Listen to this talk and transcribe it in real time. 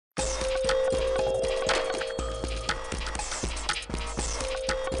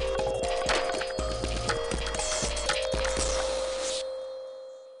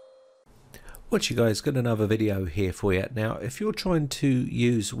What you guys, got another video here for you. Now if you're trying to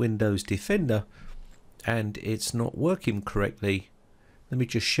use Windows Defender and it's not working correctly, let me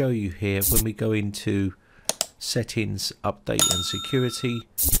just show you here. When we go into settings, update and security,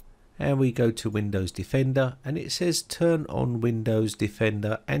 and we go to Windows Defender, and it says turn on Windows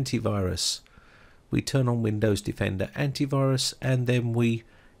Defender antivirus. We turn on Windows Defender antivirus, and then we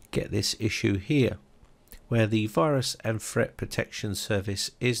get this issue here where the virus and threat protection service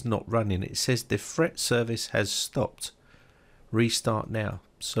is not running. It says the threat service has stopped. Restart now.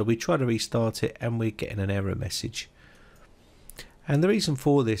 So we try to restart it and we're getting an error message. And the reason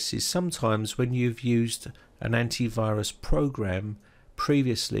for this is sometimes when you've used an antivirus program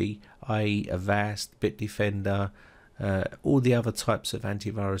previously, i.e. Avast, Bitdefender, all the other types of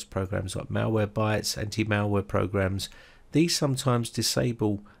antivirus programs like Malwarebytes, anti-malware programs, these sometimes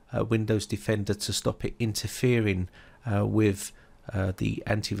disable Windows Defender to stop it interfering with the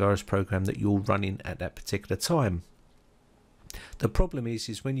antivirus program that you're running at that particular time. The problem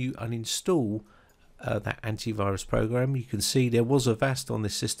is when you uninstall that antivirus program, you can see there was Avast on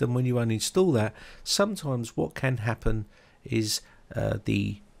this system. When you uninstall that, sometimes what can happen is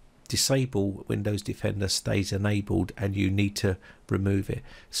the disable Windows Defender stays enabled and you need to remove it.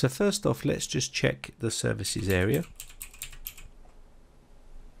 So first off, let's just check the services area.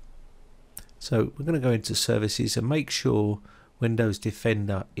 So we're going to go into services and make sure Windows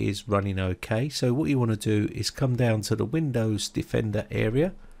Defender is running okay. So what you want to do is come down to the Windows Defender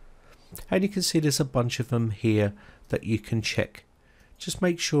area, and you can see there's a bunch of them here that you can check. Just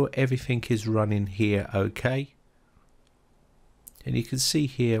make sure everything is running here okay. And you can see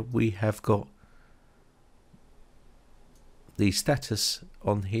here we have got the status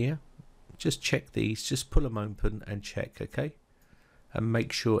on here. Just check these, just pull them open and check, okay? And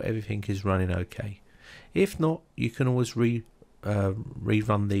make sure everything is running okay. If not, you can always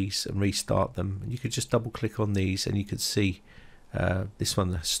rerun these and restart them. You could just double click on these and you could see this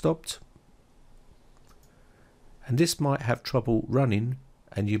one has stopped. And this might have trouble running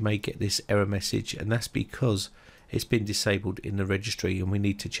and you may get this error message, and that's because it's been disabled in the registry, and we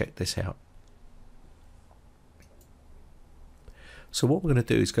need to check this out. So what we're going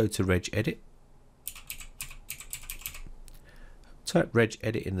to do is go to regedit. Type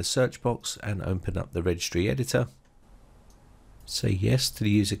regedit in the search box and open up the registry editor. Say yes to the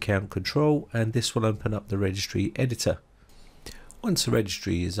use account control, and this will open up the registry editor. Once the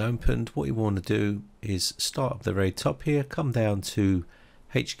registry is opened, what you want to do is start at the very top here, come down to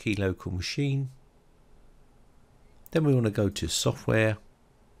HKey local machine. Then we want to go to software.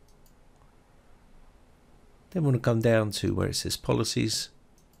 Then we want to come down to where it says policies,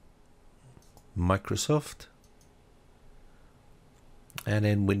 Microsoft, and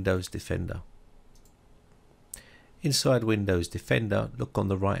then Windows Defender. Inside Windows Defender, look on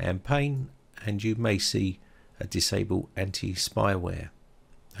the right hand pane and you may see a disable anti-spyware,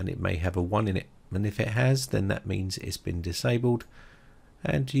 and it may have a 1 in it, and if it has, then that means it's been disabled,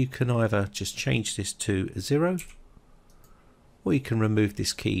 and you can either just change this to 0 or you can remove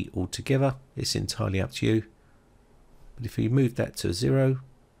this key altogether. It's entirely up to you, but if you move that to 0,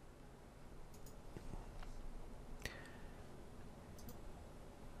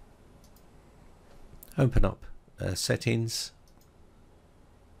 open up settings,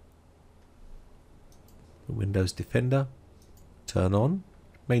 Windows Defender, turn on.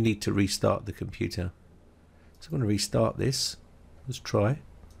 May need to restart the computer, so I'm going to restart this. Let's try.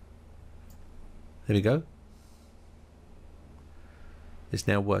 There we go. It's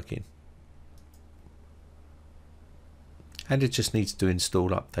now working, and it just needs to install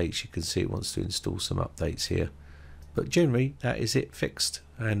updates. You can see it wants to install some updates here, but generally that is it fixed.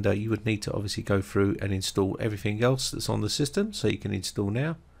 And you would need to obviously go through and install everything else that's on the system, so you can install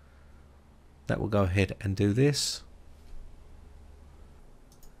now. That will go ahead and do this,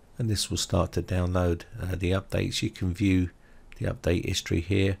 and this will start to download the updates. You can view the update history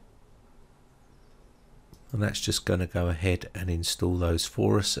here, and that's just going to go ahead and install those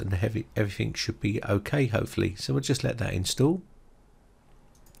for us, and everything should be okay hopefully. So we'll just let that install,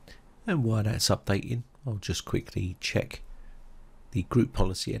 and while that's updating, I'll just quickly check the group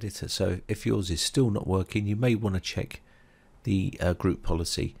policy editor. So if yours is still not working, you may want to check the group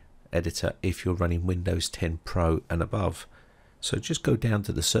policy editor if you're running Windows 10 Pro and above. So just go down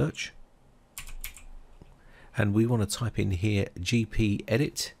to the search, and we want to type in here GP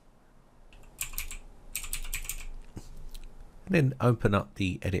edit, and then open up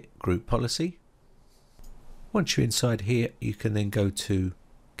the edit group policy. Once you're inside here, you can then go to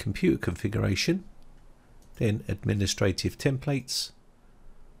computer configuration, then administrative templates,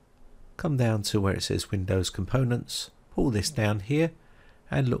 come down to where it says Windows components, pull this down here,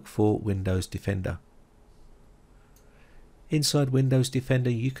 and look for Windows Defender. Inside Windows Defender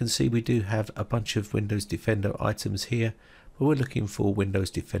you can see we do have a bunch of Windows Defender items here, but we're looking for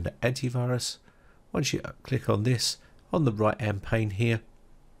Windows Defender Antivirus. Once you click on this, on the right hand pane here,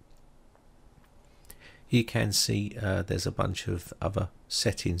 you can see there's a bunch of other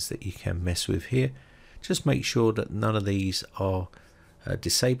settings that you can mess with here. Just make sure that none of these are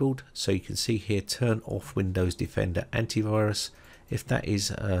disabled. So you can see here, turn off Windows Defender Antivirus. If that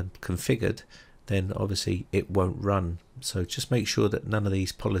is configured, then obviously it won't run. So just make sure that none of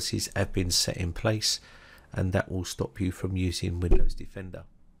these policies have been set in place, and that will stop you from using Windows Defender.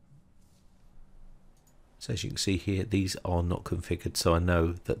 So as you can see here, these are not configured, so I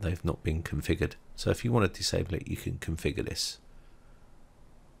know that they've not been configured. So if you want to disable it, you can configure this.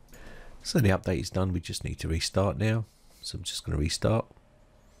 So the update is done, we just need to restart now. So I'm just going to restart.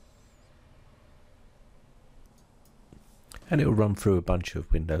 And it will run through a bunch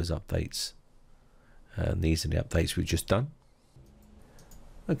of Windows updates. And these are the updates we've just done.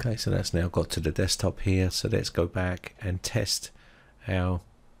 Okay, so that's now got to the desktop here. So let's go back and test our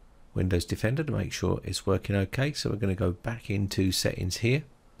Windows Defender to make sure it's working okay. So we're going to go back into settings here.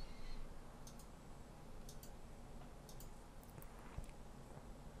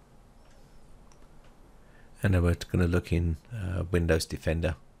 And then we're going to look in Windows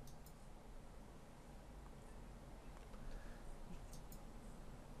Defender.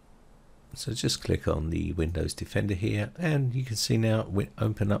 So just click on the Windows Defender here, and you can see now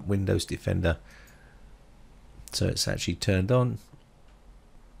open up Windows Defender. So it's actually turned on.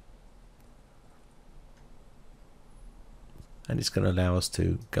 And it's going to allow us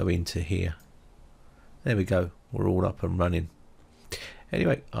to go into here. There we go, we're all up and running.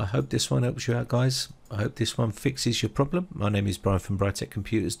 Anyway, I hope this one helps you out, guys. I hope this one fixes your problem. My name is Brian from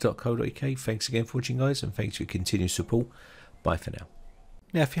briteccomputers.co.uk. Thanks again for watching, guys, and thanks for your continued support. Bye for now.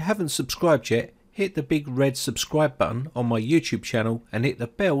 Now, if you haven't subscribed yet, hit the big red subscribe button on my YouTube channel and hit the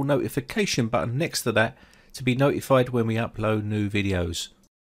bell notification button next to that to be notified when we upload new videos.